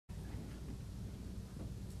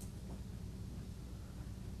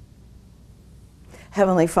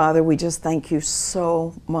Heavenly Father, we just thank you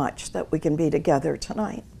so much that we can be together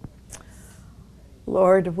tonight.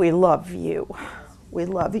 Lord, we love you. We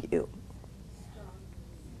love you.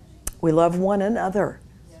 We love one another,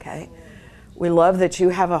 okay? We love that you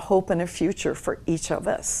have a hope and a future for each of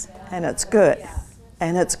us, and it's good,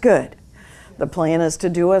 and it's good. The plan is to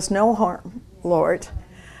do us no harm, Lord.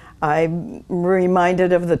 I'm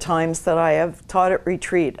reminded of the times that I have taught at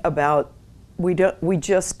retreat about we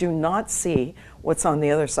just do not see what's on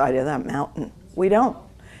the other side of that mountain. We don't.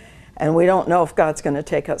 And we don't know if God's going to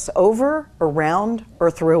take us over, around,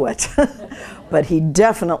 or through it. But he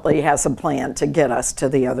definitely has a plan to get us to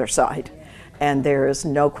the other side. And there is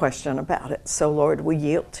no question about it. So, Lord, we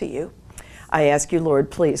yield to you. I ask you,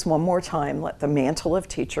 Lord, please, one more time, let the mantle of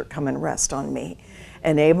teacher come and rest on me.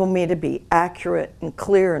 Enable me to be accurate and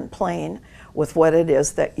clear and plain with what it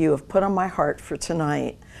is that you have put on my heart for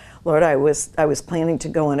tonight. Lord, I was planning to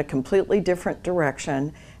go in a completely different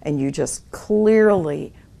direction, and you just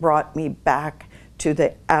clearly brought me back to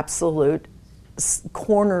the absolute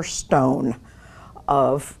cornerstone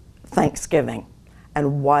of Thanksgiving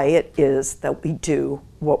and why it is that we do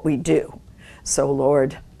what we do. So,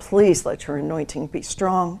 Lord, please let your anointing be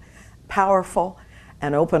strong, powerful,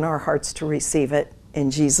 and open our hearts to receive it.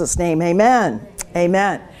 In Jesus' name, amen.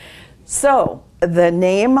 Amen. So, the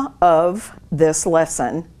name of this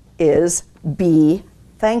lesson is Be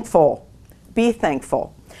Thankful. Be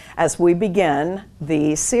thankful. As we begin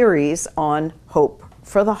the series on hope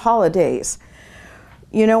for the holidays.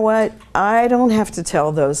 You know what? I don't have to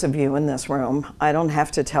tell those of you in this room, I don't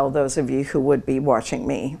have to tell those of you who would be watching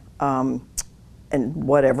me in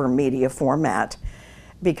whatever media format,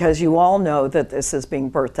 because you all know that this is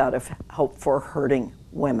being birthed out of hope for hurting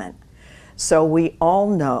women. So we all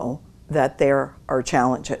know that there are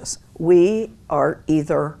challenges. We are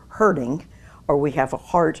either hurting or we have a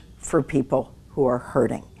heart for people who are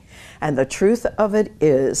hurting. And the truth of it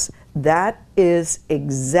is that is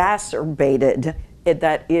exacerbated,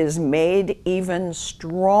 that is made even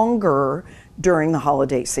stronger during the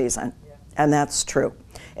holiday season. And that's true.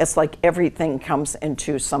 It's like everything comes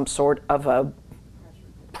into some sort of a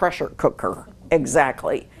pressure cooker.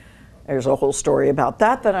 Exactly. There's a whole story about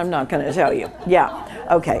that I'm not going to tell you. Yeah,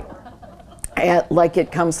 okay. And like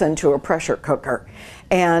it comes into a pressure cooker.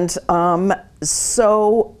 And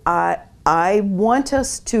so I want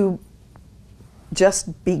us to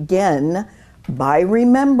just begin by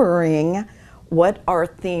remembering what our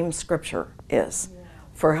theme scripture is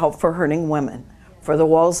for help for hurting women, for the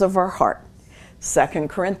walls of our heart. 2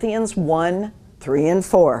 Corinthians 1, 3, and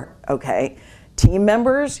 4, okay? Team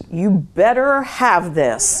members, you better have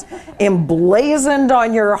this emblazoned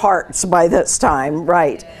on your hearts by this time,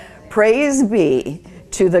 right? Praise be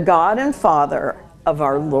to the God and Father of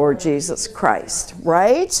our Lord Jesus Christ,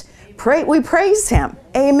 right? We praise him.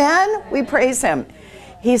 Amen? We praise him.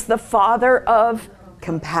 He's the Father of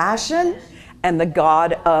compassion and the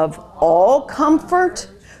God of all comfort,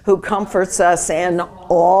 who comforts us in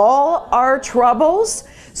all our troubles,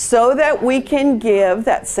 so that we can give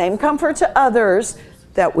that same comfort to others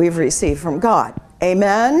that we've received from God.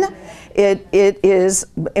 Amen? It is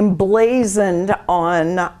emblazoned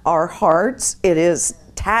on our hearts. It is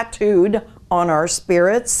tattooed on our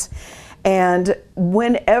spirits. And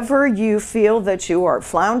whenever you feel that you are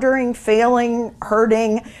floundering, failing,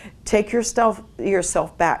 hurting, take yourself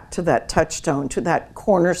back to that touchstone, to that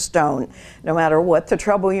cornerstone. No matter what the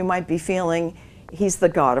trouble you might be feeling, he's the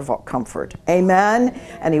God of all comfort. Amen?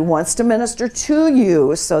 And he wants to minister to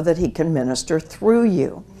you so that he can minister through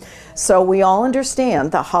you. So we all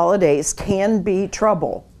understand the holidays can be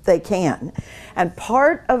trouble. They can. And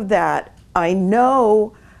part of that, I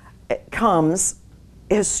know, it comes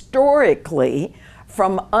historically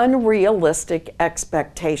from unrealistic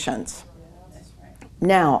expectations.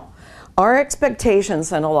 Now, our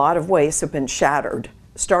expectations in a lot of ways have been shattered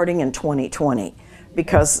starting in 2020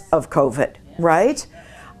 because of COVID, right?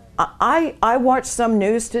 I watched some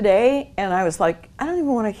news today and I was like, I don't even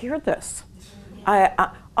want to hear this.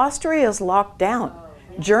 Austria is locked down.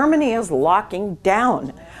 Germany is locking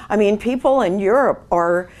down. I mean, people in Europe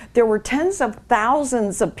there were tens of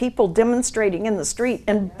thousands of people demonstrating in the street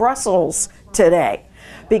in Brussels today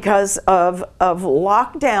because of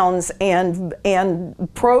lockdowns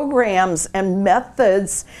and programs and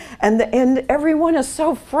methods, and everyone is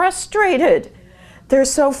so frustrated. They're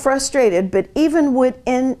so frustrated, but even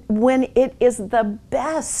when it is the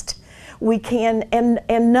best, we can, and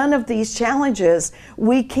none of these challenges,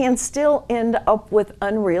 we can still end up with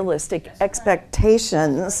unrealistic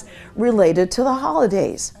expectations related to the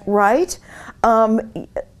holidays, right?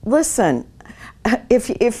 Listen,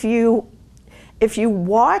 if you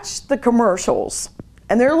watch the commercials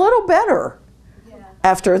And they're a little better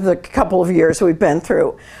after the couple of years we've been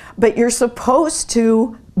through. But you're supposed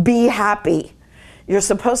to be happy. You're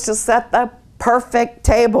supposed to set the perfect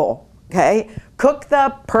table, okay? Cook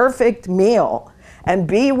the perfect meal and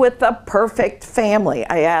be with the perfect family.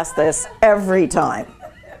 I ask this every time.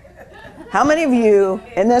 How many of you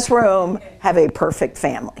in this room have a perfect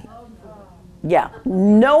family? Yeah,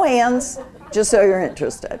 no hands, just so you're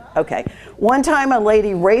interested. Okay. One time a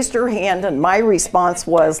lady raised her hand and my response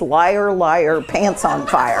was, liar, liar, pants on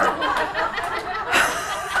fire.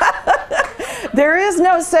 There is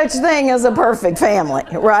no such thing as a perfect family,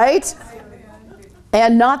 right?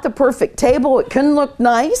 And not the perfect table. It couldn't look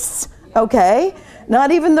nice, okay?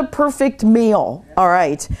 Not even the perfect meal, all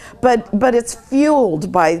right? But it's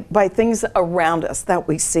fueled by things around us that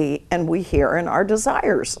we see and we hear and our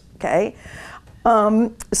desires, okay?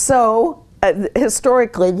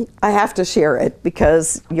 Historically, I have to share it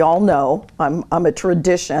because y'all know I'm a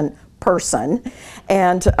tradition person.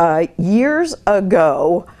 And years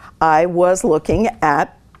ago, I was looking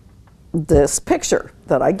at this picture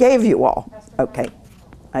that I gave you all. Okay,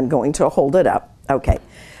 I'm going to hold it up. Okay,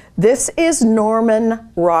 this is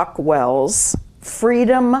Norman Rockwell's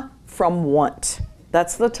Freedom from Want.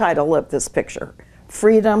 That's the title of this picture,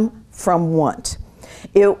 Freedom from Want.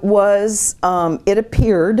 It was, it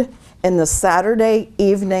appeared in the Saturday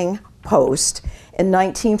Evening Post in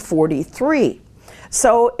 1943.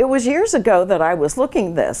 So it was years ago that I was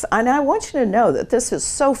looking this, and I want you to know that this is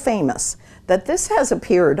so famous that this has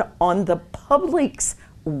appeared on the Publix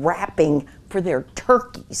wrapping for their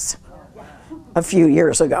turkeys a few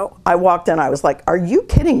years ago. I walked in, I was like, are you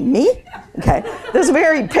kidding me? Okay, this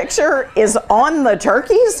very picture is on the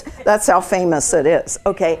turkeys? That's how famous it is,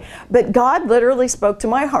 okay? But God literally spoke to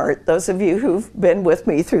my heart, those of you who've been with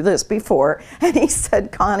me through this before, and he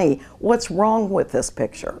said, Connie, what's wrong with this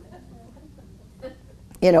picture?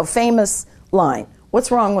 You know, famous line,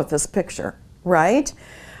 what's wrong with this picture, right?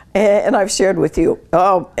 And I've shared with you,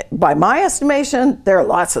 oh, by my estimation, there are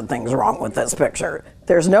lots of things wrong with this picture.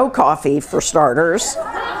 There's no coffee, for starters.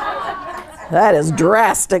 That is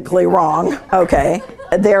drastically wrong, okay?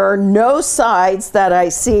 There are no sides that I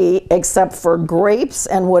see except for grapes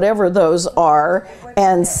and whatever those are,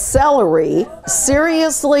 and celery.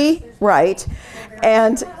 Seriously, right?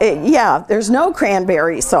 And yeah, there's no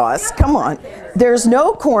cranberry sauce, come on. There's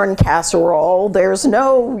no corn casserole, there's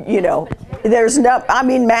no, you know, there's no, I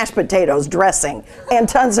mean mashed potatoes, dressing, and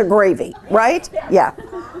tons of gravy, right? Yeah.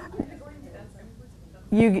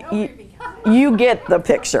 You get the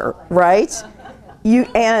picture, right?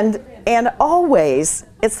 And always,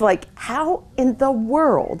 it's like, how in the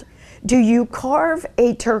world do you carve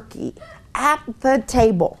a turkey at the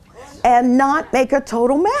table and not make a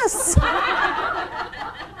total mess?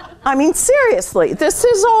 I mean, seriously, this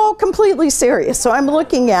is all completely serious. So I'm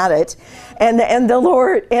looking at it, and the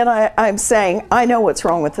Lord, and I'm saying, I know what's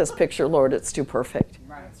wrong with this picture, Lord, it's too perfect.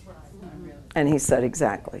 And he said,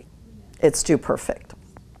 exactly, it's too perfect.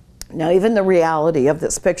 Now, even the reality of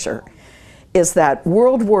this picture is that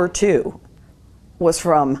World War II was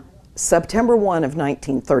from September 1 of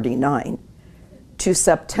 1939 to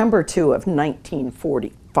September 2 of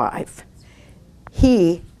 1945.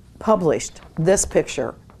 He published this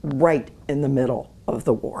picture right in the middle of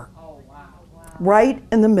the war. Right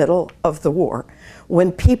in the middle of the war,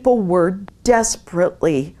 when people were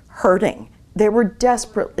desperately hurting. They were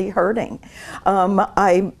desperately hurting.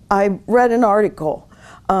 I read an article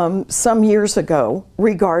some years ago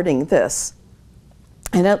regarding this,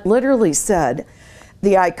 and it literally said,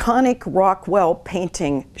 the iconic Rockwell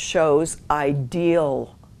painting shows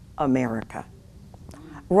ideal America.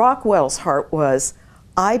 Rockwell's heart was,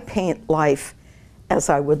 I paint life as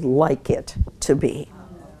I would like it to be.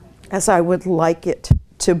 As I would like it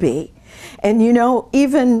to be. And you know,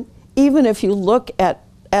 even if you look at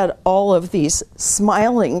all of these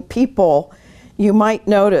smiling people, you might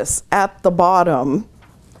notice at the bottom,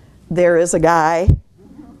 there is a guy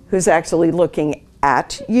who's actually looking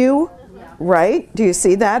at you, right? Do you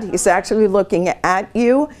see that? He's actually looking at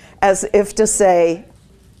you as if to say,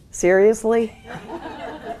 seriously?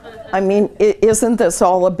 I mean, isn't this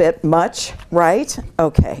all a bit much, right?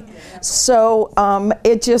 Okay. So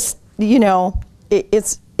it just, you know,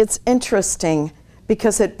 it's interesting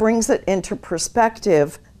because it brings it into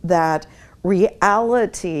perspective that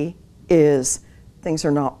reality is things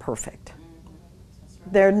are not perfect.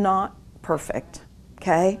 They're not perfect,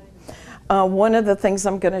 okay? One of the things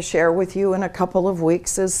I'm going to share with you in a couple of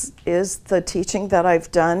weeks is the teaching that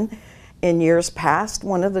I've done in years past.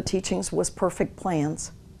 One of the teachings was perfect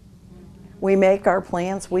plans. We make our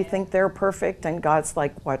plans, we think they're perfect, and God's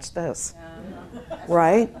like, watch this.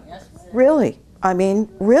 Right? Really, I mean,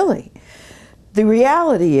 really. The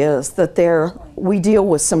reality is that we deal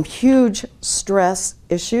with some huge stress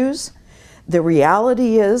issues. The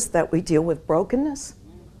reality is that we deal with brokenness.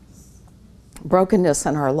 Brokenness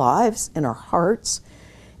in our lives, in our hearts,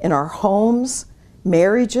 in our homes,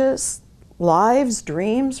 marriages, lives,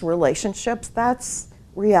 dreams, relationships. That's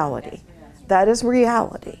reality. That is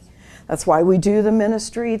reality. That's why we do the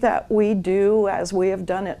ministry that we do, as we have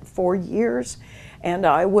done it for years. And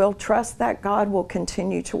I will trust that God will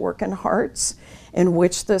continue to work in hearts in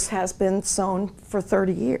which this has been sown for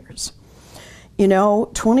 30 years. You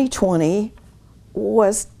know, 2020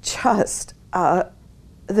 was just, the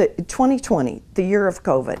 2020, the year of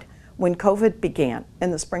COVID, when COVID began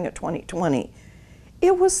in the spring of 2020,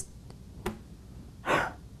 it was,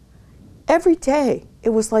 every day, it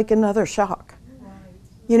was like another shock.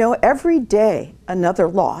 You know, every day, another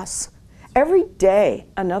loss. Every day,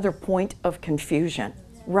 another point of confusion,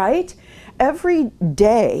 right? Every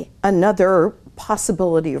day, another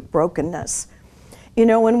possibility of brokenness. You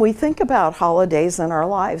know, when we think about holidays in our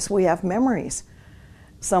lives, we have memories.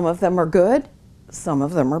 Some of them are good, some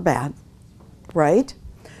of them are bad, right?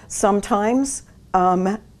 Sometimes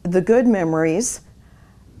the good memories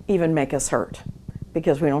even make us hurt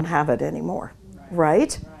because we don't have it anymore,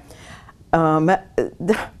 right?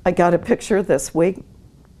 I got a picture this week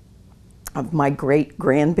of my great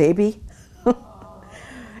grandbaby.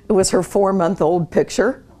 It was her 4-month-old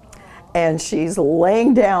picture, and she's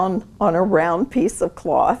laying down on a round piece of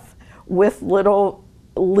cloth with little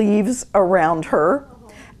leaves around her,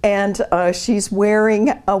 and she's wearing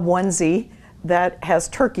a onesie that has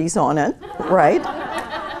turkeys on it, right?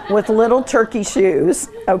 With little turkey shoes,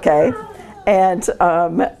 okay? And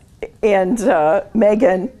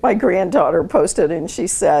Megan, my granddaughter, posted, and she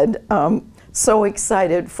said, so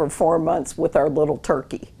excited for 4 months with our little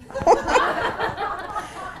turkey.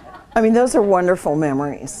 I mean, those are wonderful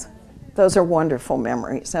memories. Those are wonderful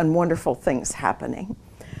memories and wonderful things happening.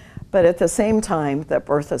 But at the same time that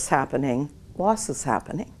birth is happening, loss is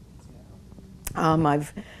happening.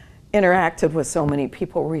 I've interacted with so many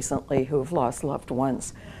people recently who have lost loved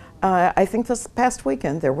ones. I think this past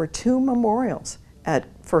weekend there were 2 memorials at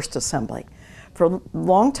First Assembly. For a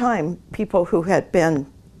long time, people who had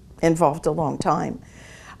been involved a long time.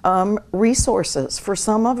 Resources. For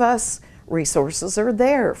some of us, resources are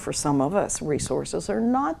there. For some of us, resources are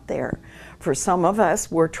not there. For some of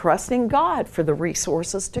us, we're trusting God for the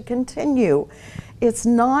resources to continue. It's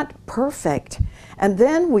not perfect. And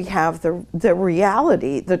then we have the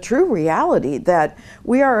reality, the true reality, that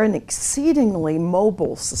we are an exceedingly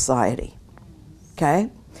mobile society,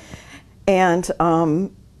 okay? And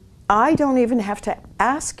I don't even have to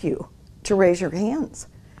ask you to raise your hands,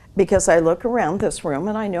 because I look around this room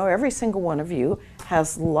and I know every single one of you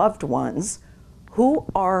has loved ones who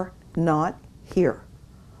are not here.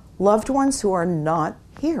 Loved ones who are not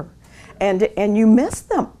here. And you miss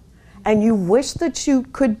them. And you wish that you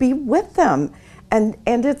could be with them. And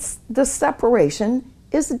it's, the separation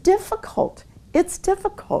is difficult. It's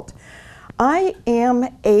difficult. I am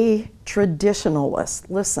a traditionalist.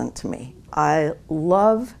 Listen to me. I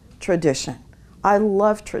love tradition. I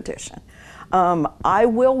love tradition. I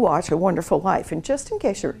will watch A Wonderful Life, and just in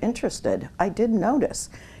case you're interested, I did notice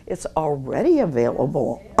it's already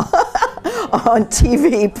available on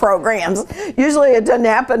TV programs. Usually it doesn't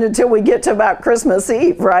happen until we get to about Christmas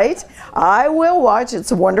Eve, right? I will watch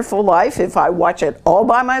It's a Wonderful Life. If I watch it all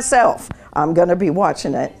by myself, I'm going to be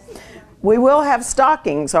watching it. We will have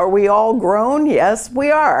stockings. Are we all grown? Yes,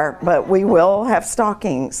 we are, but we will have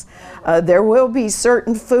stockings. There will be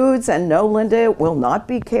certain foods, and no, Linda, it will not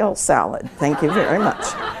be kale salad. Thank you very much.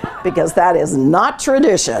 Because that is not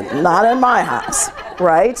tradition, not in my house,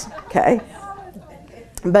 right? Okay.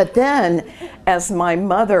 But then, as my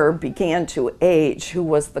mother began to age, who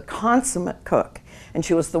was the consummate cook, and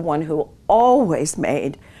she was the one who always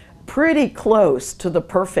made pretty close to the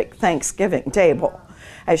perfect Thanksgiving table,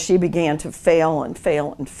 as she began to fail and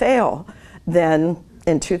fail and fail, then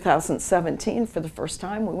in 2017, for the first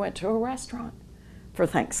time, we went to a restaurant for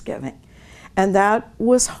Thanksgiving. And that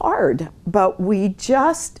was hard, but we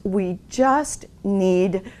just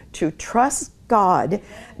need to trust God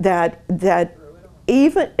that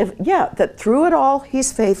even if, that through it all,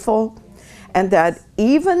 He's faithful, and that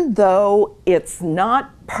even though it's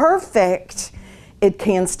not perfect, it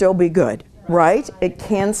can still be good. Right? It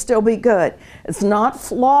can still be good. It's not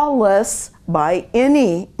flawless by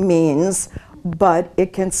any means, but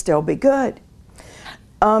it can still be good.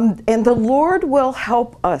 And the Lord will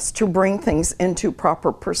help us to bring things into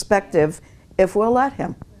proper perspective if we'll let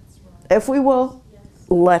Him. If we will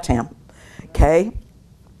let Him. Okay?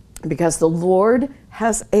 Because the Lord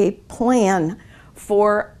has a plan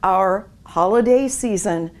for our holiday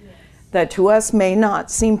season that to us may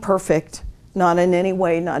not seem perfect, not in any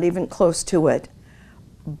way, not even close to it,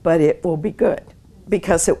 but it will be good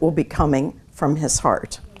because it will be coming from his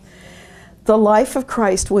heart. The life of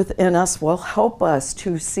Christ within us will help us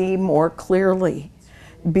to see more clearly.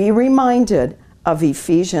 Be reminded of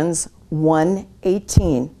Ephesians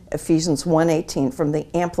 1:18, Ephesians 1:18 from the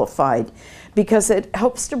Amplified, because it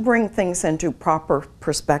helps to bring things into proper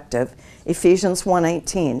perspective. Ephesians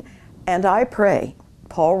 1:18, and I pray,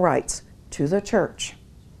 Paul writes to the church,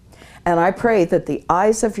 and I pray that the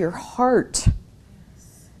eyes of your heart,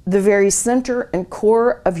 the very center and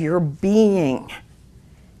core of your being,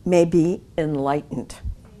 may be enlightened.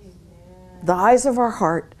 Amen. The eyes of our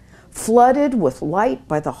heart flooded with light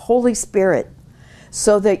by the Holy Spirit,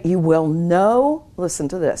 so that you will know, listen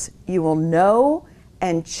to this, you will know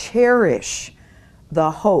and cherish the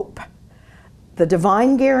hope, the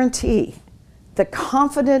divine guarantee, the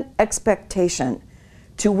confident expectation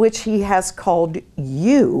to which he has called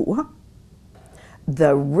you,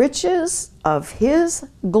 the riches of his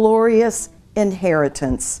glorious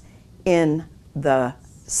inheritance in the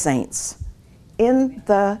saints. In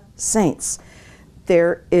the saints.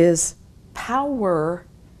 There is power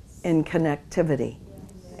in connectivity.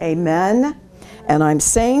 Amen? And I'm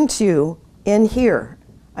saying to you in here,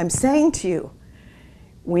 I'm saying to you,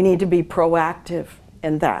 we need to be proactive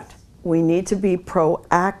in that. We need to be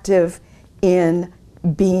proactive in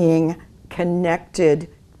being connected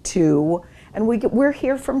to, and we're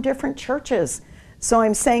here from different churches. So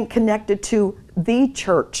I'm saying connected to the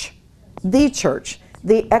church, the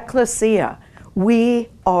ecclesia. We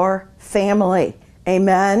are family.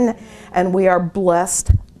 Amen. And we are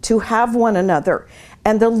blessed to have one another.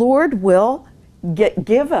 And the Lord will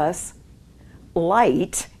give us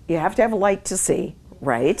light. You have to have light to see,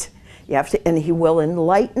 right? You have to, and he will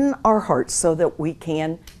enlighten our hearts so that we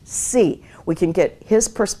can see. We can get his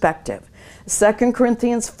perspective. 2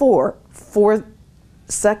 Corinthians 4,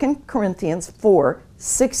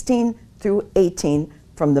 16 through 18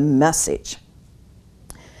 from the Message.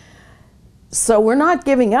 So we're not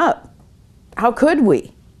giving up. How could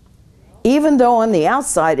we? Even though on the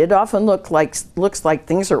outside it often looks like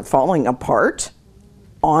things are falling apart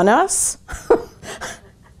on us.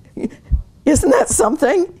 Isn't that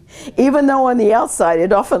something? Even though on the outside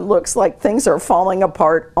it often looks like things are falling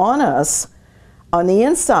apart on us, on the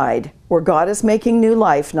inside, where God is making new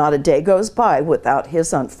life, not a day goes by without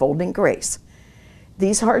his unfolding grace.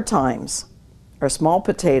 These hard times are small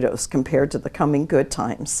potatoes compared to the coming good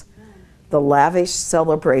times, the lavish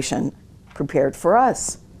celebration prepared for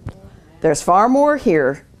us. There's far more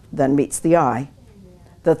here than meets the eye.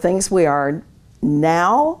 The things we are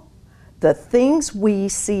now, the things we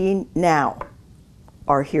see now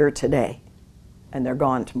are here today, and they're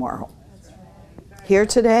gone tomorrow. Here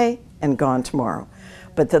today and gone tomorrow.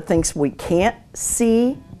 But the things we can't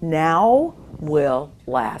see now will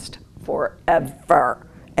last forever.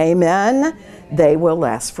 Amen? They will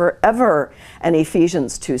last forever. And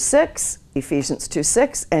Ephesians 2:6,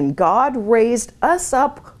 and God raised us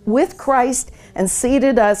up with Christ and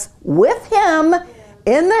seated us with him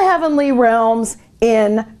in the heavenly realms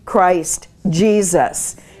in Christ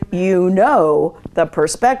Jesus. You know the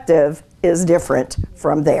perspective is different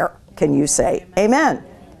from there. Can you say amen?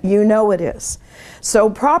 You know it is. So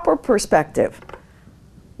proper perspective.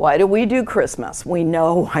 Why do we do Christmas? We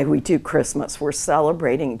know why we do Christmas. We're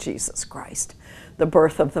celebrating Jesus Christ, the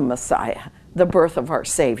birth of the Messiah, the birth of our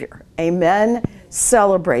Savior. Amen?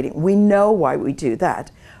 Celebrating. We know why we do that.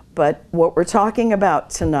 But what we're talking about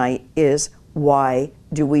tonight is, why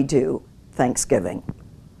do we do Thanksgiving?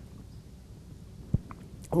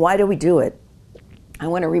 Why do we do it? I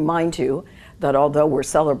want to remind you that although we're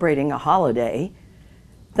celebrating a holiday,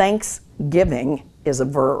 Thanksgiving is a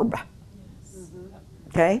verb.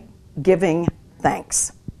 Okay? Giving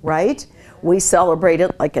thanks, right? We celebrate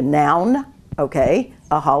it like a noun, okay?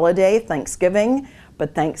 A holiday, Thanksgiving,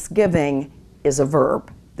 but Thanksgiving is a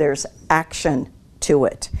verb. There's action to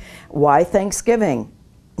it. Why Thanksgiving?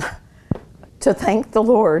 To thank the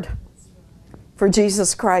Lord for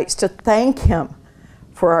Jesus Christ, to thank him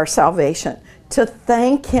for our salvation, to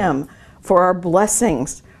thank him for our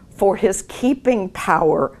blessings, for his keeping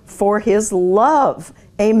power, for his love.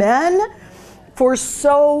 Amen? For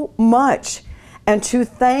so much. And to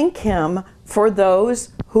thank him for those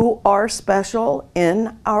who are special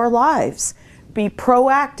in our lives. Be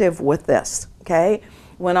proactive with this, okay?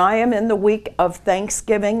 When I am in the week of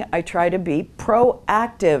Thanksgiving, I try to be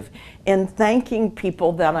proactive in thanking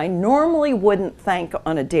people that I normally wouldn't thank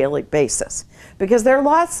on a daily basis. Because there are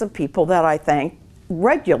lots of people that I thank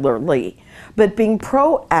regularly. But being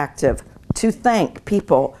proactive to thank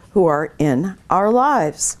people who are in our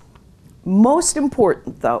lives. Most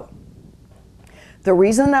important, though, the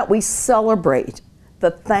reason that we celebrate the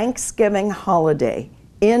Thanksgiving holiday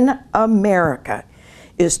in America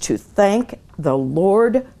is to thank the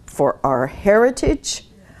Lord for our heritage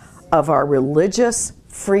of our religious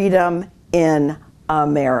freedom in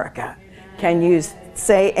America. Can you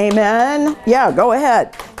say amen? Yeah, go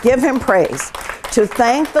ahead. Give him praise. To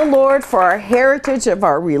thank the Lord for our heritage of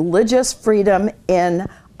our religious freedom in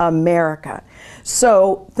America.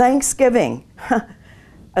 So Thanksgiving,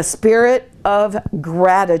 a spirit of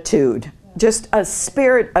gratitude, just a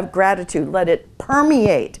spirit of gratitude. Let it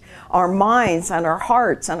permeate our minds and our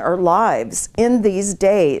hearts and our lives in these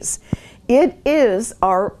days. It is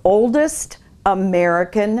our oldest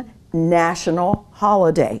American national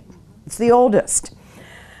holiday. It's the oldest.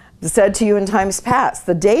 I said to you in times past,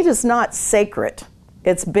 the date is not sacred.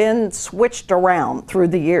 It's been switched around through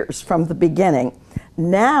the years from the beginning.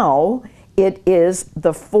 Now it is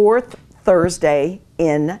the fourth Thursday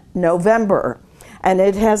in November, and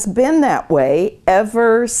it has been that way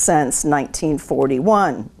ever since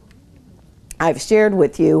 1941. I've shared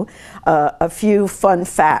with you a few fun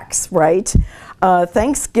facts, right?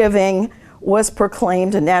 Thanksgiving was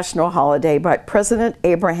proclaimed a national holiday by President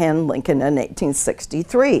Abraham Lincoln in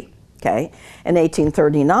 1863, okay? In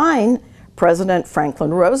 1839, President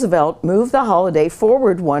Franklin Roosevelt moved the holiday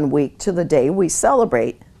forward 1 week to the day we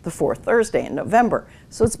celebrate, the fourth Thursday in November.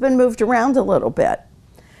 So it's been moved around a little bit.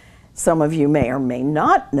 Some of you may or may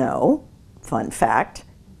not know, fun fact,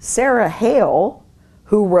 Sarah Hale,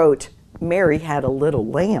 who wrote Mary Had a Little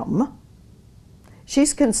Lamb,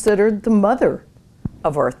 she's considered the mother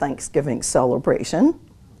of our Thanksgiving celebration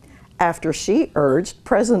after she urged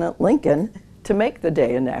President Lincoln to make the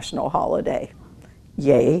day a national holiday.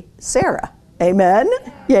 Yay, Sarah. Amen?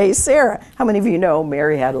 Yay, Sarah. How many of you know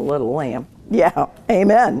Mary Had a Little Lamb? Yeah,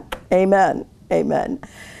 amen, amen, amen.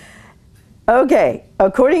 Okay,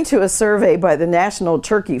 according to a survey by the National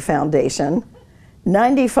Turkey Foundation,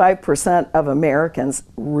 95% of Americans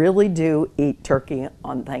really do eat turkey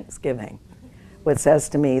on Thanksgiving, which says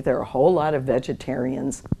to me there are a whole lot of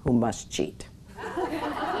vegetarians who must cheat.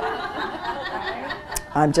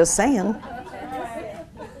 I'm just saying.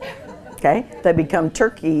 Okay, they become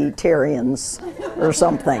turkey-tarians or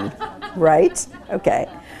something, right? Okay.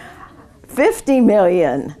 50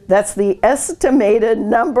 million, that's the estimated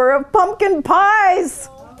number of pumpkin pies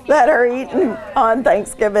that are eaten on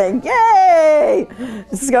Thanksgiving. Yay!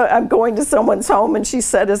 I'm going to someone's home and she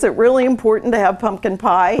said, is it really important to have pumpkin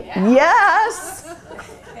pie? Yes!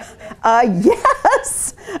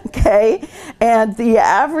 Yes! Okay, and the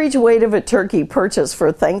average weight of a turkey purchased for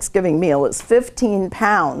a Thanksgiving meal is 15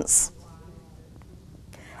 pounds,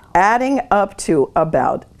 adding up to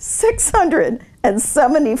about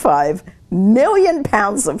 675 million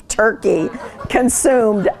pounds of turkey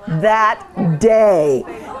consumed that day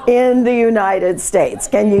in the United States.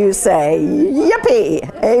 Can you say yippee?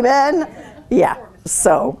 Amen? Yeah,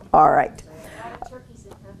 so, all right.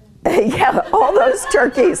 Yeah, all those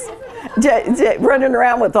turkeys running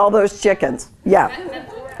around with all those chickens. Yeah,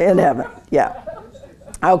 in heaven, yeah.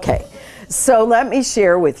 Okay, so let me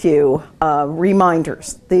share with you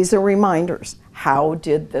reminders. These are reminders. How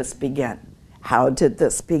did this begin? How did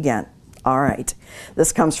this begin? All right,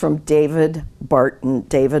 this comes from David Barton.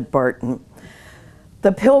 David Barton.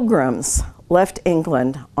 The Pilgrims left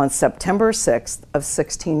England on September 6th of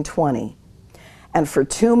 1620, and for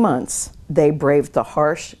 2 months they braved the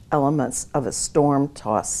harsh elements of a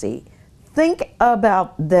storm-tossed sea. Think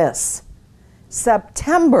about this.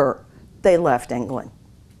 September they left England.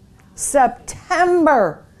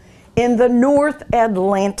 September in the North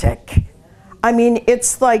Atlantic. I mean,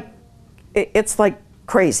 it's like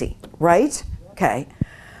crazy, right? Okay.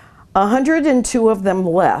 102 of them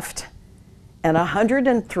left, and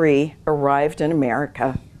 103 arrived in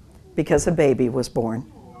America because a baby was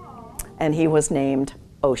born, and he was named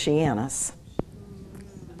Oceanus.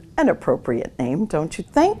 An appropriate name, don't you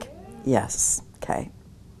think? Yes. Okay.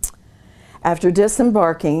 After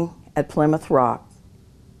disembarking at Plymouth Rock,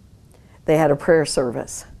 they had a prayer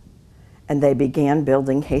service, and they began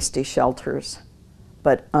building hasty shelters,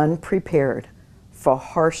 but unprepared for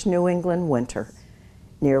harsh New England winter.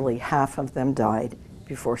 Nearly half of them died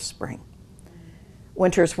before spring.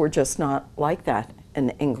 Winters were just not like that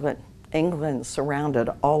in England. England, surrounded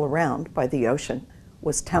all around by the ocean,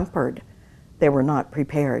 was tempered. They were not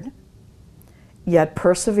prepared. Yet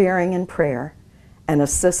persevering in prayer and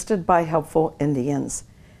assisted by helpful Indians,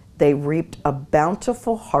 they reaped a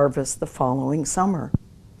bountiful harvest the following summer.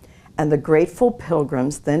 And the grateful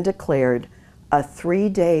Pilgrims then declared a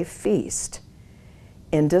 3-day feast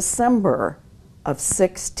in December of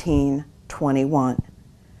 1621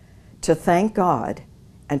 to thank God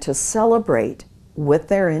and to celebrate with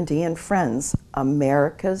their Indian friends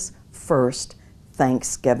America's first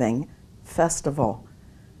Thanksgiving festival.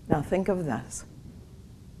 Now think of this.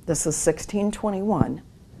 This is 1621.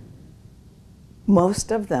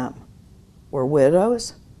 Most of them were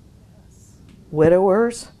widows,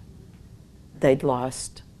 widowers. They'd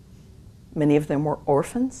lost, many of them were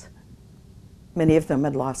orphans. Many of them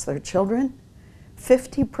had lost their children.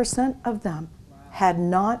 50% of them had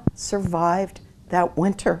not survived that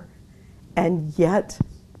winter, and yet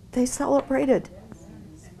they celebrated.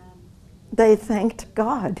 They thanked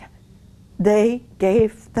God. They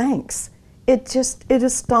gave thanks. It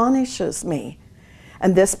astonishes me.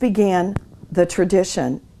 And this began the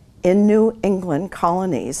tradition in New England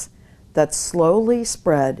colonies that slowly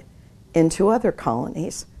spread into other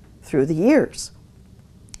colonies through the years.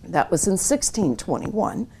 That was in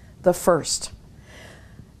 1621, the first.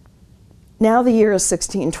 Now the year is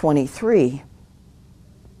 1623,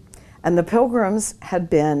 and the Pilgrims had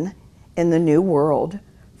been in the New World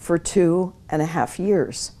for 2.5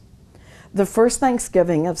 years. The first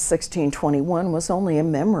Thanksgiving of 1621 was only a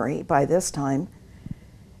memory by this time,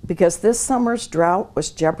 because this summer's drought was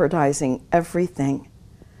jeopardizing everything.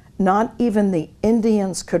 Not even the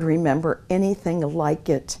Indians could remember anything like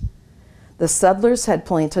it. The settlers had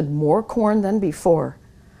planted more corn than before,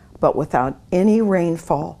 but without any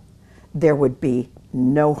rainfall, there would be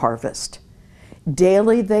no harvest.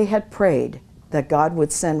 Daily they had prayed that God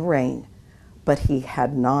would send rain, but he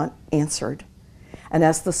had not answered. And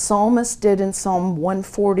as the psalmist did in Psalm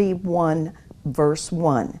 141, verse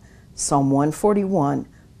 1, Psalm 141,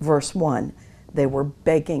 verse 1, they were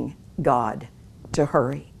begging God to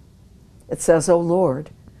hurry. It says, "O Lord,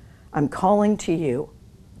 I'm calling to you.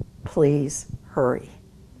 Please hurry."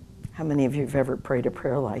 How many of you have ever prayed a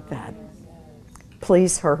prayer like that?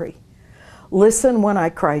 Please hurry. Listen when I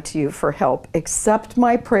cry to you for help. Accept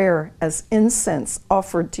my prayer as incense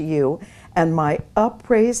offered to you, and my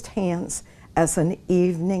upraised hands as an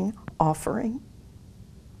evening offering.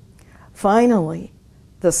 Finally,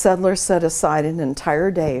 the settlers set aside an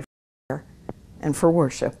entire day for prayer and for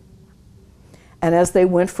worship. And as they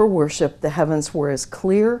went for worship, the heavens were as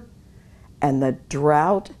clear and the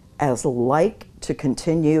drought as like to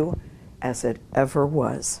continue as it ever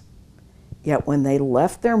was. Yet when they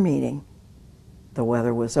left their meeting, the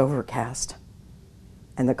weather was overcast,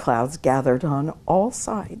 and the clouds gathered on all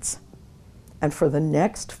sides. And for the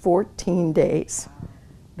next 14 days,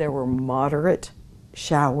 there were moderate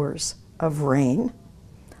showers of rain,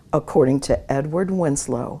 according to Edward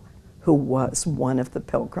Winslow, who was one of the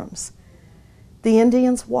Pilgrims. The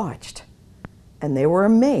Indians watched, and they were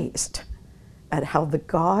amazed at how the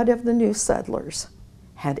God of the new settlers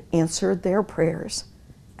had answered their prayers.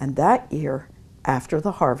 And that year, after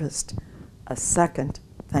the harvest, a second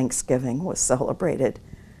Thanksgiving was celebrated,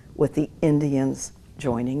 with the Indians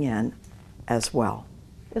joining in as well.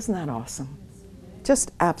 Isn't that awesome?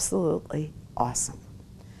 Just absolutely awesome.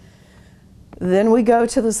 Then we go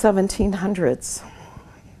to the 1700s.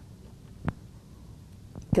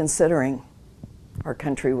 Considering our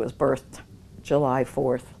country was birthed July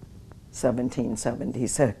 4th,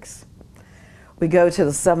 1776. We go to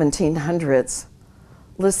the 1700s.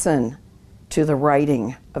 Listen to the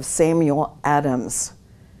writing of Samuel Adams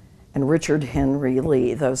and Richard Henry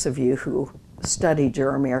Lee. Those of you who studied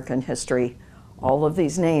your American history, all of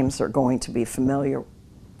these names are going to be familiar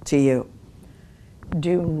to you.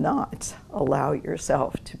 Do not allow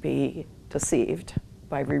yourself to be deceived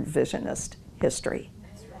by revisionist history.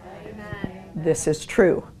 Amen. This is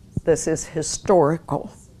true. This is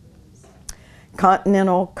historical.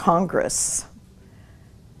 Continental Congress,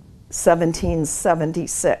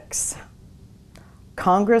 1776.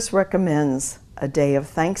 Congress recommends a day of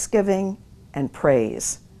thanksgiving and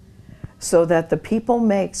praise so that the people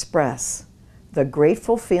may express the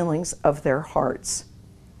grateful feelings of their hearts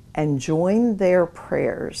and join their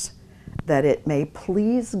prayers that it may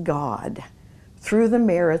please God through the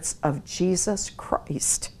merits of Jesus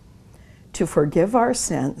Christ to forgive our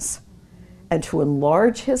sins and to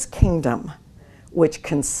enlarge his kingdom, which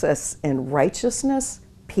consists in righteousness,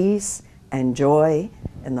 peace, and joy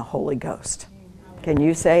in the Holy Ghost. Can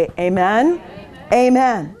you say amen? Amen.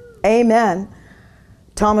 Amen. Amen.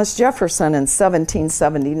 Thomas Jefferson in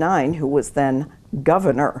 1779, who was then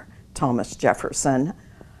Governor Thomas Jefferson,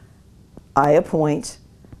 I appoint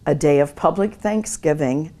a day of public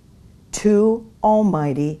thanksgiving to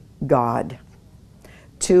Almighty God,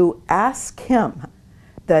 to ask him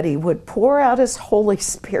that he would pour out his Holy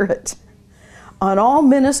Spirit on all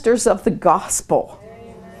ministers of the gospel,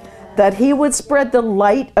 that he would spread the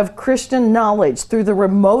light of Christian knowledge through the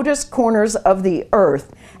remotest corners of the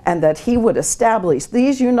earth, and that he would establish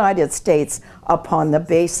these United States upon the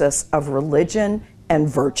basis of religion and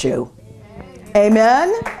virtue.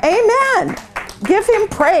 Amen? Amen. Give him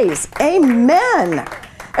praise. Amen.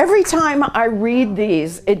 Every time I read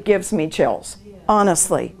these, it gives me chills,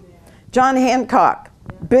 honestly. John Hancock,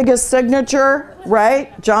 biggest signature,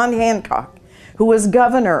 right? John Hancock, who was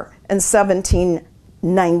governor in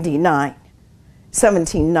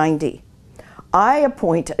 1790. I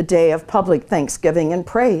appoint a day of public thanksgiving and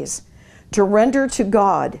praise to render to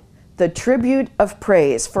God the tribute of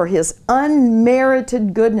praise for his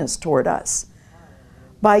unmerited goodness toward us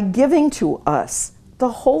by giving to us the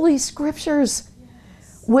Holy Scriptures,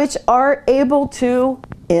 which are able to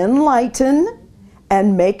enlighten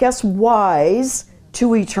and make us wise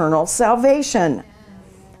to eternal salvation,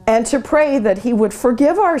 and to pray that he would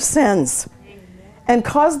forgive our sins and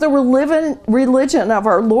cause the religion of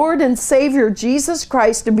our Lord and Savior Jesus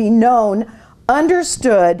Christ to be known,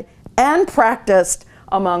 understood, and practiced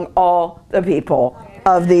among all the people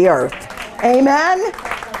of the earth. Amen.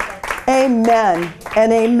 Amen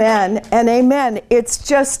and amen and amen. It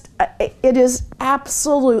is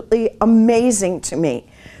absolutely amazing to me.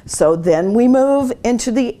 So then we move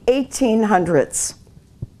into the 1800s.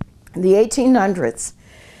 The 1800s.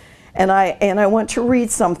 And I want to read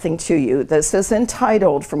something to you. This is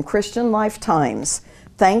entitled from Christian Lifetimes,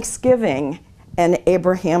 Thanksgiving and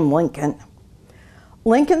Abraham Lincoln.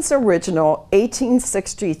 Lincoln's original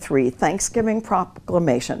 1863 Thanksgiving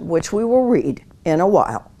Proclamation, which we will read in a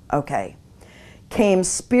while, okay, came,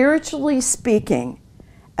 spiritually speaking,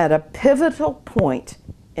 at a pivotal point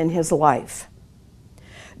in his life.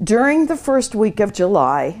 During the first week of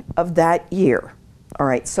July of that year, all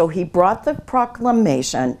right, so he brought the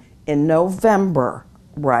proclamation in November,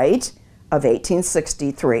 right, of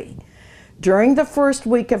 1863. During the first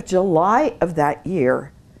week of July of that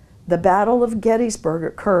year, the Battle of Gettysburg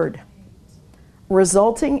occurred,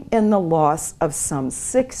 resulting in the loss of some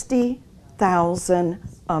 60,000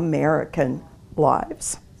 American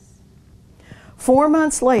lives. 4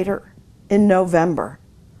 months later, in November,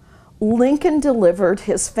 Lincoln delivered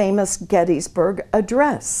his famous Gettysburg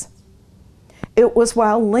Address. It was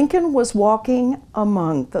while Lincoln was walking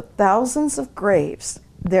among the thousands of graves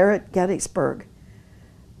there at Gettysburg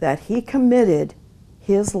that he committed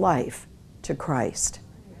his life to Christ.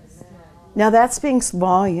 Now that speaks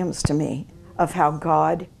volumes to me of how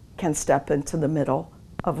God can step into the middle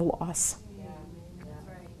of loss.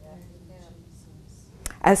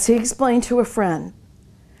 As he explained to a friend,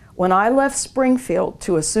 when I left Springfield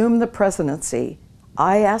to assume the presidency,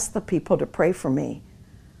 I asked the people to pray for me.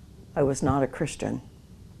 I was not a Christian.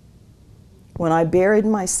 When I buried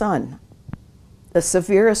my son, the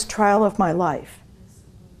severest trial of my life,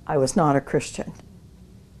 I was not a Christian.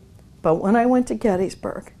 But when I went to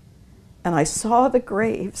Gettysburg and I saw the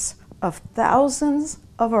graves of thousands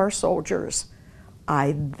of our soldiers,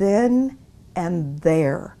 I then and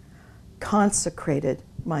there consecrated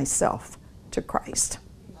myself to Christ.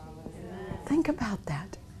 Think about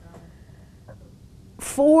that.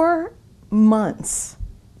 4 months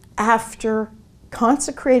after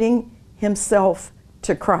consecrating himself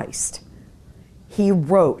to Christ, he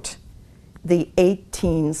wrote the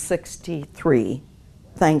 1863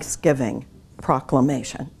 Thanksgiving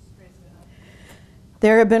Proclamation.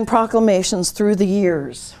 There have been proclamations through the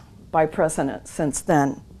years by presidents since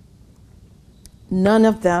then. None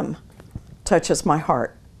of them touches my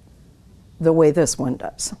heart the way this one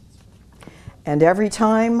does. And every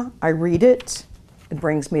time I read it, it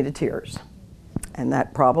brings me to tears. And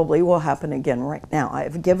that probably will happen again right now. I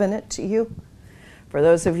have given it to you. For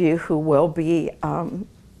those of you who will be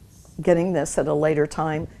getting this at a later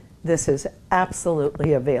time, this is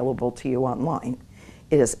absolutely available to you online.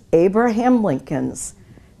 It is Abraham Lincoln's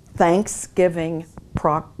Thanksgiving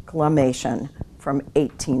Proclamation from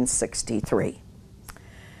 1863.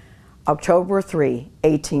 October 3,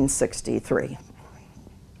 1863.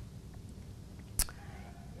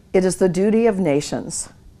 It is the duty of nations,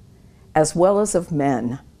 as well as of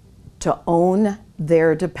men, to own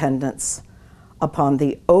their dependence upon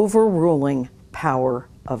the overruling power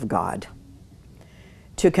of God,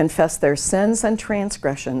 to confess their sins and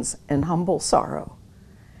transgressions in humble sorrow,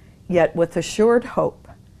 yet with assured hope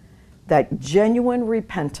that genuine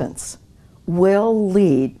repentance will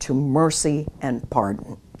lead to mercy and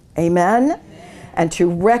pardon. Amen? And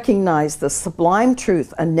to recognize the sublime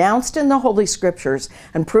truth announced in the Holy Scriptures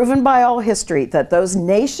and proven by all history that those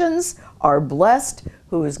nations are blessed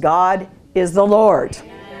whose God is the Lord.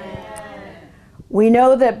 We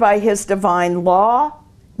know that by his divine law,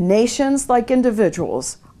 nations like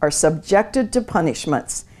individuals are subjected to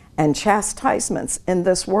punishments and chastisements in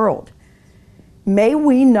this world, may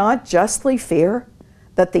we not justly fear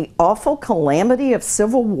that the awful calamity of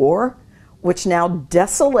civil war, which now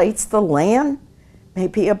desolates the land, may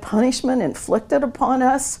be a punishment inflicted upon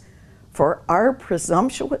us for our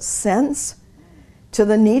presumptuous sins, to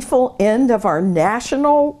the needful end of our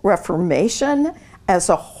national reformation as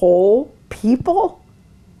a whole people?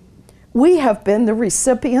 We have been the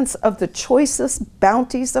recipients of the choicest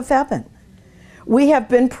bounties of heaven. We have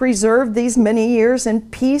been preserved these many years in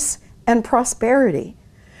peace and prosperity.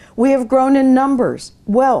 We have grown in numbers,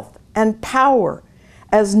 wealth, and power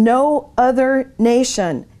as no other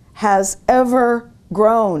nation has ever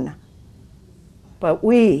grown. But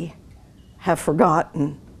we have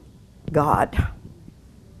forgotten God.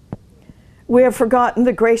 We have forgotten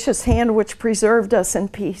the gracious hand which preserved us in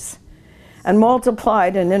peace and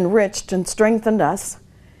multiplied and enriched and strengthened us.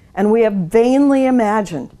 And we have vainly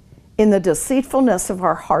imagined in the deceitfulness of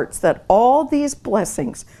our hearts that all these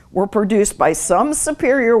blessings were produced by some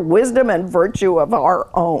superior wisdom and virtue of our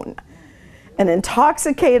own. And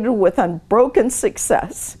intoxicated with unbroken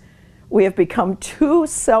success, we have become too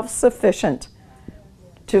self-sufficient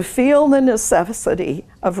to feel the necessity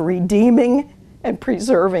of redeeming and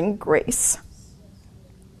preserving grace,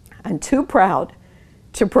 and too proud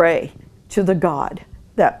to pray to the God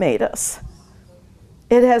that made us.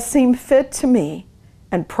 It has seemed fit to me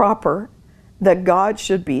and proper that God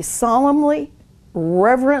should be solemnly,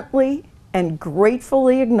 reverently, and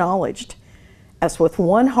gratefully acknowledged as with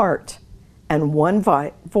one heart and one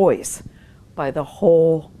voice by the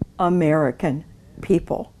whole American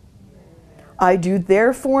people. I do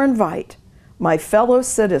therefore invite my fellow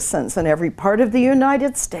citizens in every part of the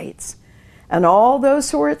United States and all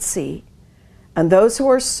those who are at sea and those who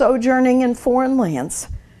are sojourning in foreign lands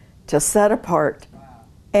to set apart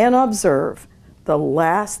and observe the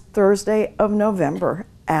last Thursday of November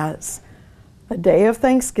as a day of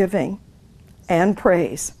thanksgiving and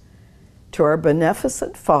praise to our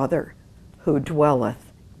beneficent Father who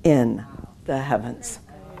dwelleth in the heavens.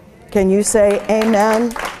 Can you say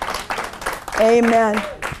amen? Amen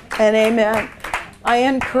and amen. I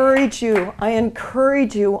encourage you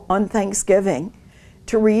on Thanksgiving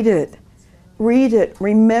to read it,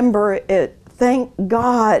 remember it, thank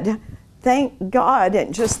God,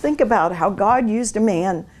 and just think about how God used a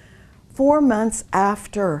man 4 months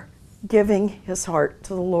after giving his heart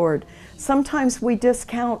to the Lord. Sometimes we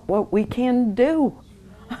discount what we can do.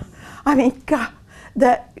 I mean, God,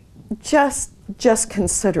 that just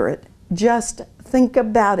consider it, just think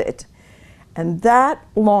about it. And that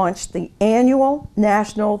launched the annual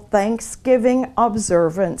National Thanksgiving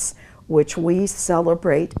observance, which we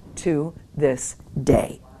celebrate to this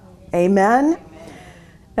day. Amen?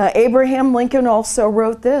 Now, Abraham Lincoln also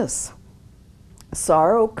wrote this: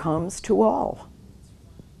 sorrow comes to all,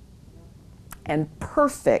 and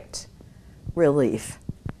perfect relief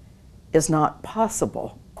is not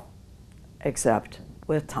possible except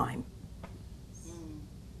with time.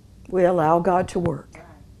 We allow God to work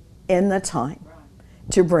in the time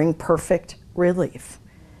to bring perfect relief.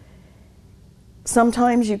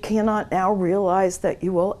 Sometimes you cannot now realize that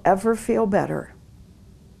you will ever feel better,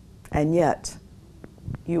 and yet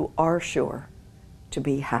you are sure to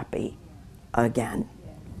be happy again.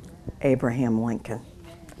 Abraham Lincoln.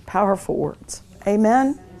 Powerful words.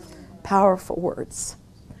 Amen? Powerful words.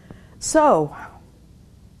 So,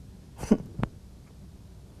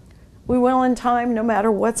 we will in time, no matter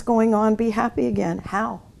what's going on, be happy again.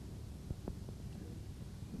 How?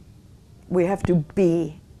 We have to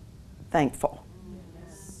be thankful.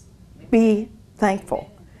 Be thankful.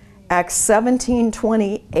 Acts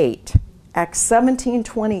 17:28. Acts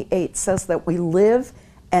 17:28 says that we live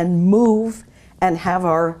and move and have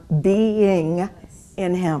our being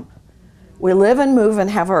in Him. We live and move and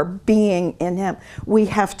have our being in Him. We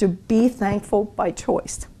have to be thankful by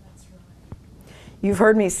choice. You've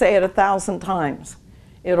heard me say it 1,000 times.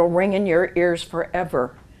 It'll ring in your ears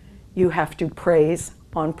forever. You have to praise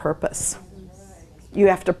on purpose. You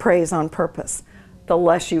have to praise on purpose. The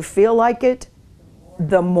less you feel like it,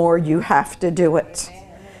 the more you have to do it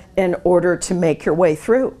in order to make your way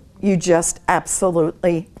through. You just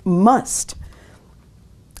absolutely must.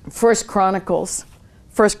 1 Chronicles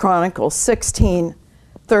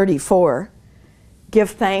 16:34. Give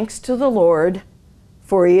thanks to the Lord,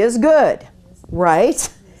 for He is good, right?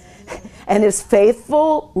 And His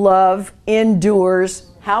faithful love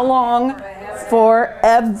endures how long?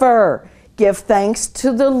 Forever. Give thanks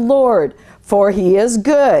to the Lord, for He is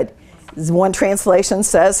good. One translation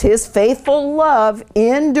says His faithful love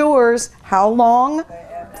endures how long?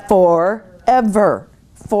 Forever.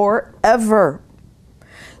 Forever.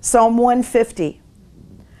 Psalm 150,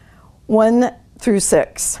 1 through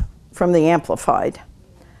 6 from the Amplified.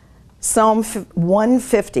 Psalm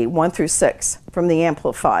 150, 1 through 6 from the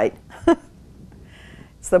Amplified.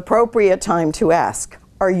 It's the appropriate time to ask,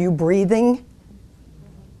 are you breathing?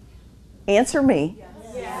 Answer me.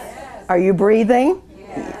 Yes. Are you breathing?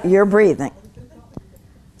 Yes. You're breathing.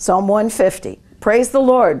 Psalm 150. Praise the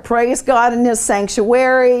Lord. Praise God in his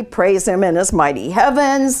sanctuary. Praise him in his mighty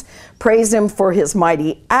heavens. Praise him for his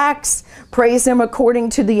mighty acts. Praise him according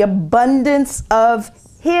to the abundance of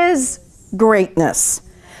his greatness.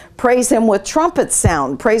 Praise him with trumpet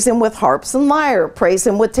sound. Praise him with harps and lyre. Praise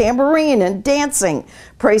him with tambourine and dancing.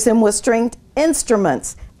 Praise him with stringed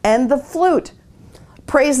instruments and the flute.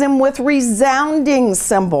 Praise him with resounding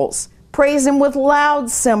cymbals. Praise him with loud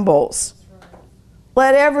cymbals.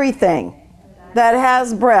 Let everything that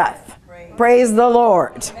has breath praise the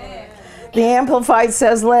Lord. The Amplified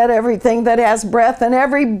says, let everything that has breath and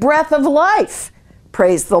every breath of life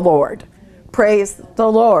praise the Lord. Praise the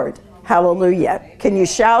Lord. Hallelujah. Can you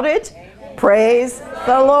shout it? Praise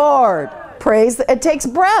the Lord. Praise. It takes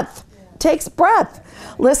breath. It takes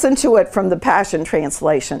breath. Listen to it from the Passion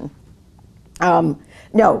Translation.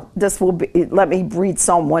 No, this will be, let me read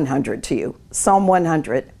Psalm 100 to you. Psalm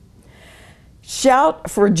 100. Shout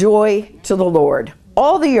for joy to the Lord,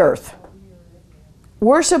 all the earth.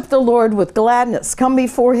 Worship the Lord with gladness. Come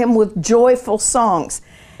before him with joyful songs.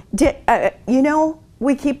 You know,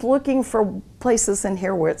 we keep looking for places in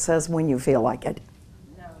here where it says when you feel like it.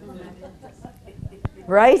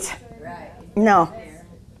 Right? No.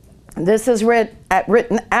 This is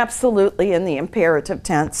written absolutely in the imperative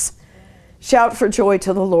tense. Shout for joy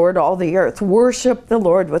to the Lord, all the earth. Worship the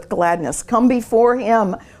Lord with gladness. Come before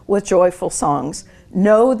him with joyful songs.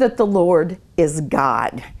 Know that the Lord is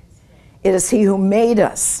God. It is he who made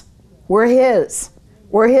us. We're his.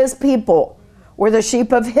 We're his people. We're the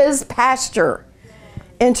sheep of his pasture.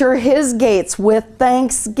 Enter his gates with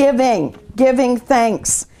thanksgiving, giving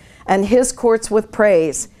thanks, and his courts with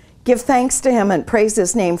praise. Give thanks to him and praise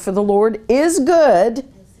his name, for the Lord is good.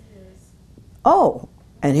 Oh,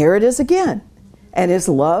 and here it is again. And his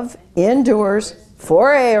love endures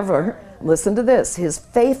forever. Listen to this. His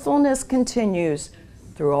faithfulness continues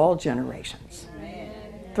through all generations. Amen.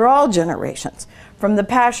 Through all generations. From the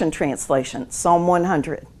Passion Translation, Psalm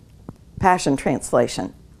 100. Passion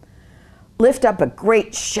Translation. Lift up a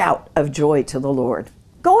great shout of joy to the Lord.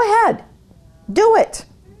 Go ahead. Do it.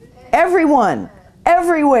 Everyone,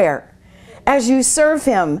 everywhere. As you serve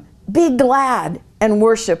him, be glad and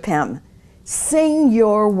worship him. Sing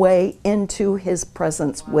your way into his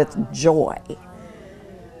presence with joy.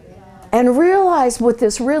 And realize what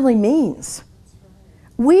this really means.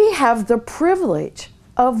 We have the privilege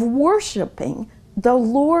of worshiping the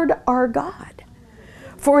Lord our God.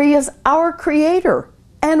 For he is our creator,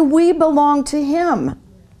 and we belong to him.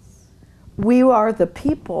 We are the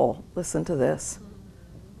people, listen to this,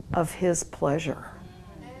 of his pleasure.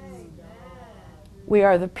 We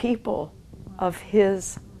are the people of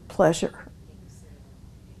his pleasure.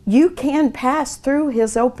 You can pass through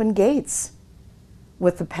his open gates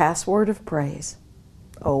with the password of praise.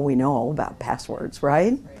 Oh, we know all about passwords,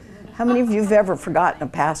 right? How many of you have ever forgotten a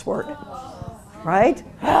password? Right?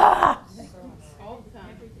 Ah!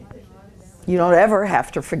 You don't ever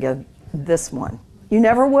have to forget this one. You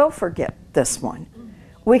never will forget this one.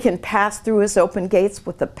 We can pass through his open gates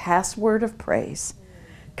with the password of praise.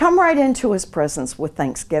 Come right into his presence with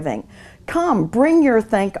thanksgiving. Come, bring your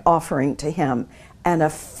thank offering to him and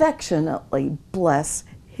affectionately bless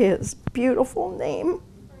his beautiful name.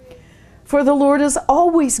 For the Lord is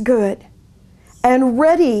always good and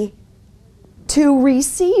ready to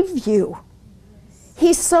receive you.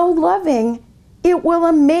 He's so loving, it will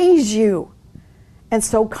amaze you, and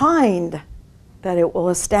so kind that it will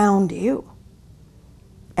astound you.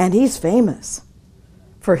 And he's famous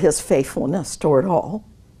for his faithfulness toward all.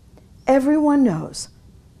 Everyone knows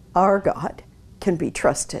our God can be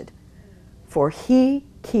trusted, for he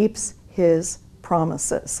keeps his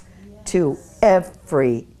promises to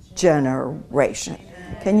every generation.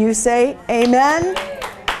 Can you say amen?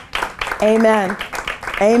 Amen.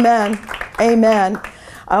 Amen. Amen.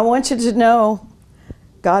 I want you to know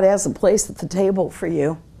God has a place at the table for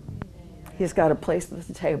you. He's got a place at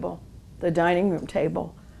the table, the dining room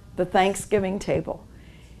table, the Thanksgiving table.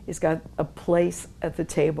 He's got a place at the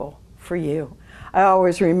table for you. I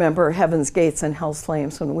always remember Heaven's Gates and Hell's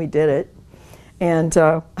Flames when we did it. And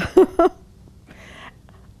the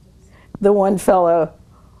one fellow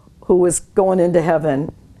who was going into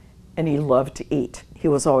heaven, and he loved to eat. He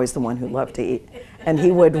was always the one who loved to eat. And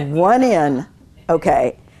he would run in,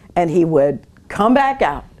 okay, and he would come back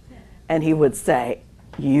out, and he would say,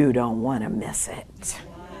 you don't want to miss it.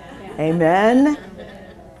 Amen?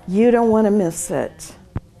 You don't want to miss it.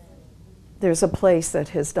 There's a place at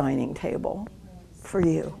his dining table for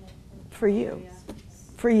you, for you,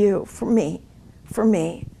 for you, for me, for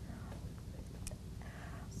me.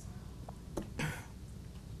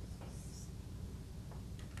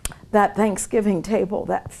 That Thanksgiving table,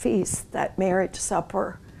 that feast, that marriage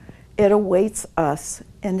supper, it awaits us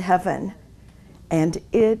in heaven, and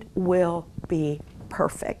it will be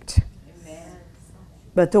perfect. Amen.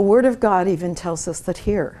 But the Word of God even tells us that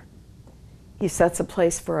here, he sets a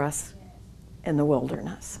place for us in the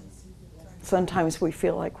wilderness. Sometimes we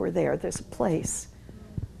feel like we're there. There's a place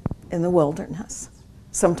in the wilderness.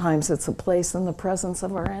 Sometimes it's a place in the presence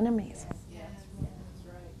of our enemies.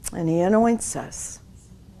 And he anoints us,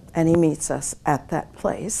 and he meets us at that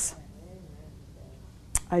place.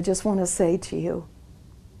 I just want to say to you,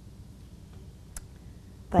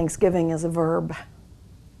 Thanksgiving is a verb.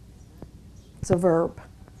 It's a verb.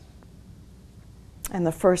 And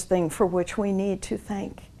the first thing for which we need to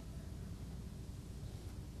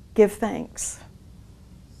give thanks,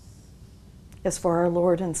 is for our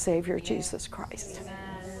Lord and Savior, Jesus Christ.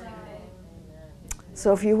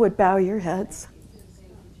 So if you would bow your heads.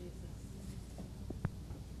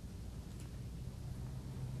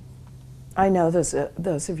 I know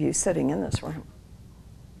those of you sitting in this room.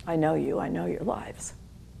 I know you. I know your lives.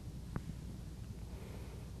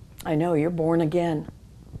 I know you're born again.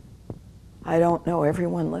 I don't know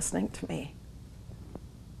everyone listening to me.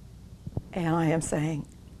 And I am saying,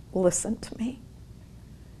 listen to me.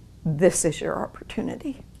 This is your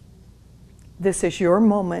opportunity. This is your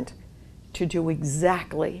moment to do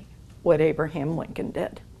exactly what Abraham Lincoln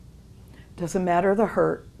did. Doesn't matter the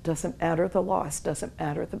hurt, doesn't matter the loss, doesn't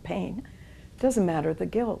matter the pain, doesn't matter the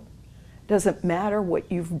guilt, doesn't matter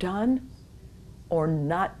what you've done or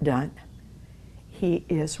not done. He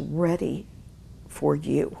is ready for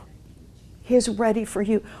you. He is ready for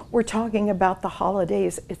you. We're talking about the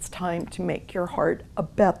holidays. It's time to make your heart a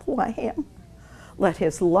Bethlehem. Let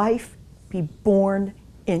his life be born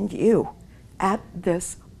in you at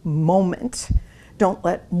this moment. Don't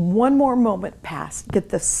let one more moment pass. Get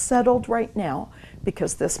this settled right now,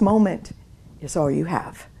 because this moment is all you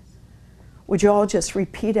have. Would you all just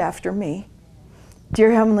repeat after me?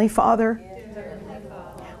 Dear Heavenly Father,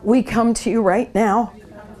 we come to you right now,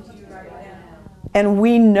 and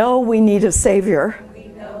we know we need a Savior.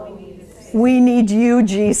 We need you,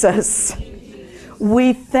 Jesus.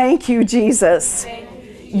 We thank you, Jesus.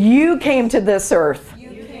 You came to this earth.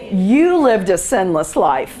 You lived a sinless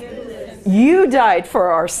life. You died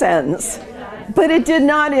for our sins. But it did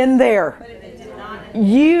not end there.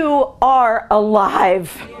 You are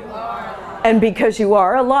alive. And because you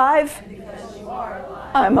are alive,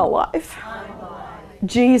 I'm alive.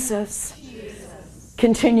 Jesus,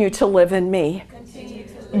 continue to live in me.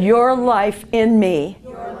 Your life in me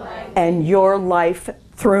and your life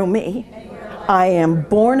through me. I am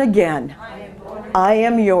born again. I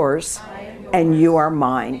am yours and you are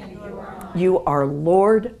mine. You are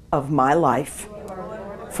Lord of my life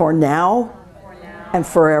for now and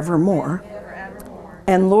forevermore.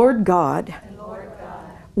 And Lord God,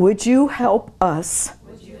 would you help us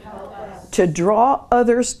to draw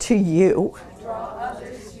others to you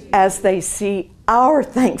as they see our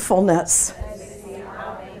thankfulness,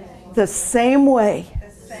 the same way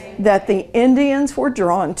that the Indians were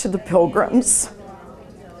drawn to the Pilgrims,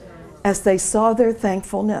 as they saw their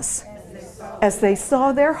thankfulness, as they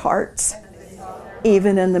saw their hearts,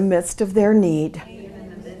 even in the midst of their need.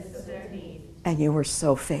 And you were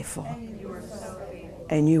so faithful,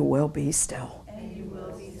 and you will be still.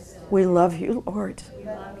 We love you, Lord.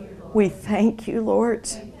 We thank you, Lord.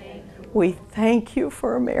 We thank you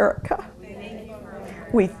for America.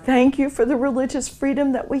 We thank you for the religious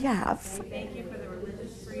freedom that we have.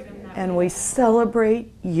 And we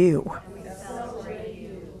celebrate you.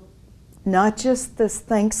 Not just this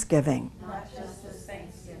Thanksgiving,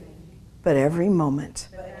 but every moment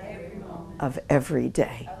of every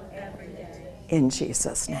day. In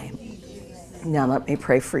Jesus' name. Now let me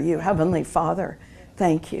pray for you. Heavenly Father,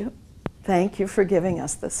 thank you. Thank you for giving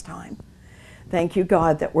us this time. Thank you,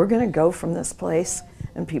 God, that we're going to go from this place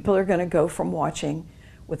and people are going to go from watching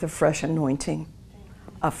with a fresh anointing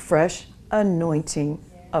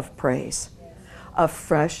of praise, a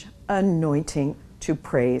fresh anointing to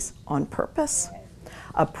praise on purpose,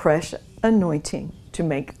 a fresh anointing to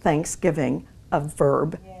make thanksgiving a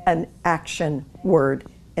verb, an action word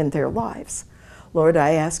in their lives. Lord,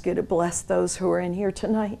 I ask you to bless those who are in here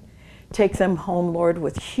tonight. Take them home, Lord,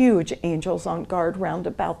 with huge angels on guard round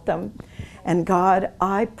about them. And God,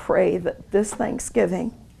 I pray that this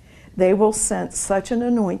Thanksgiving, they will sense such an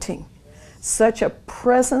anointing, such a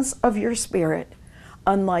presence of your Spirit,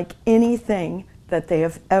 unlike anything that they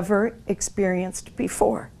have ever experienced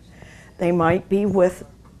before. They might be with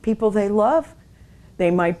people they love.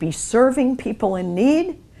 They might be serving people in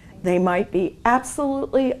need. They might be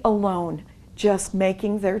absolutely alone, just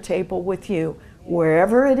making their table with you,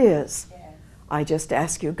 wherever it is. I just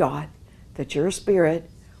ask you, God, that your Spirit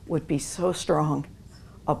would be so strong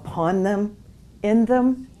upon them, in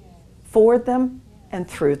them, for them, and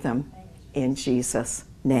through them, in Jesus'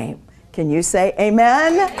 name. Can you say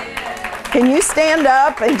amen? Can you stand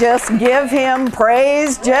up and just give him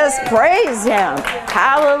praise? Just praise him.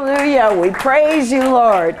 Hallelujah. We praise you,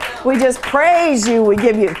 Lord. We just praise you. We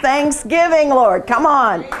give you thanksgiving, Lord. Come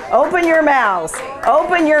on. Open your mouths.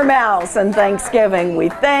 Open your mouths in thanksgiving. We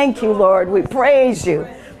thank you, Lord. We praise you.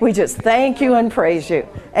 We just thank you and praise you.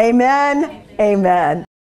 Amen. Amen.